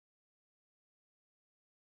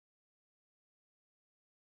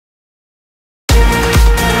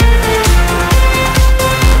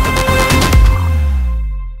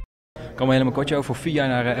Kamohelo Mokotjo voor 4 jaar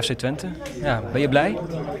naar FC Twente. Ja, ben je blij?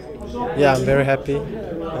 Yeah, I'm very happy.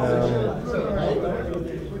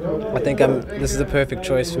 I think this is the perfect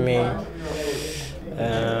choice for me.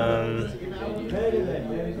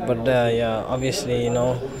 But yeah, obviously,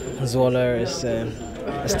 Zola is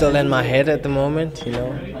still in my head at the moment,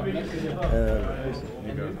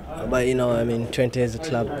 But I mean, Twente is a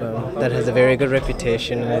club that has a very good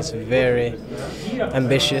reputation and is very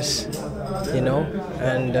ambitious,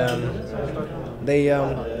 and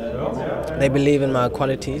they believe in my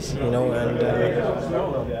qualities, and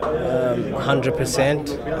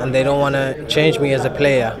 100%, and they don't want to change me as a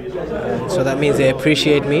player. So that means they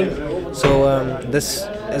appreciate me. So this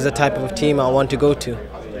is the type of team I want to go to.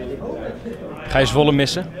 Ga je Zwolle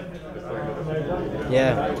missen?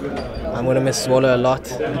 Yeah, I'm gonna miss Zwolle a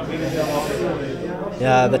lot.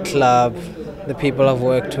 Yeah, the club, the people I've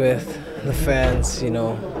worked with, the fans,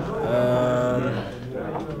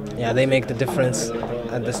 yeah, they make the difference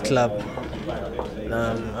at this club.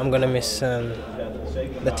 I'm gonna miss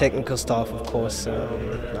the technical staff, of course.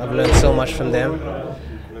 I've learned so much from them,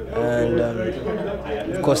 and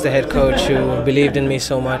of course the head coach who believed in me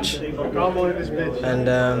so much. And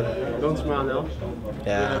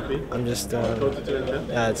yeah, I'm just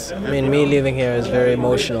yeah, me leaving here is very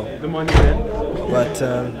emotional. But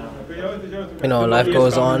life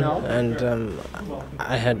goes on, and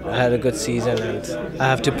I had a good season, and I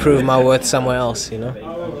have to prove my worth somewhere else,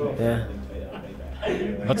 Yeah.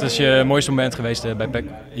 Wat is je mooiste moment geweest bij PEC?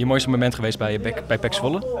 Je mooiste moment geweest bij PEC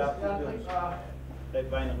Zwolle?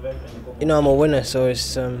 I'm a winner, so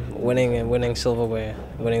it's winning silverware,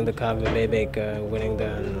 winning the KVB-beker, winning the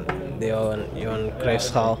Johan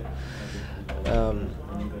Cruijffschaal.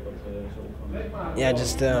 Yeah,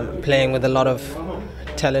 just playing with a lot of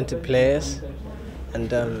talented players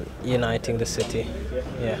and uniting the city.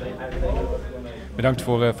 Yeah. Bedankt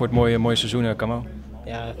voor het mooie seizoen, Kamo.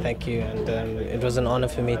 Yeah, thank you, and it was an honor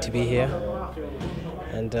for me to be here,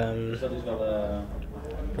 and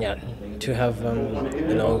yeah, to have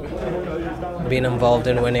been involved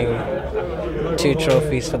in winning 2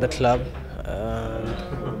 trophies for the club.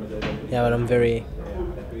 Yeah, but I'm very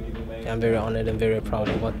honored and very proud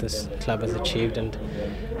of what this club has achieved and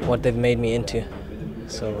what they've made me into.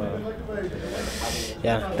 So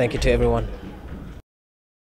yeah, thank you to everyone.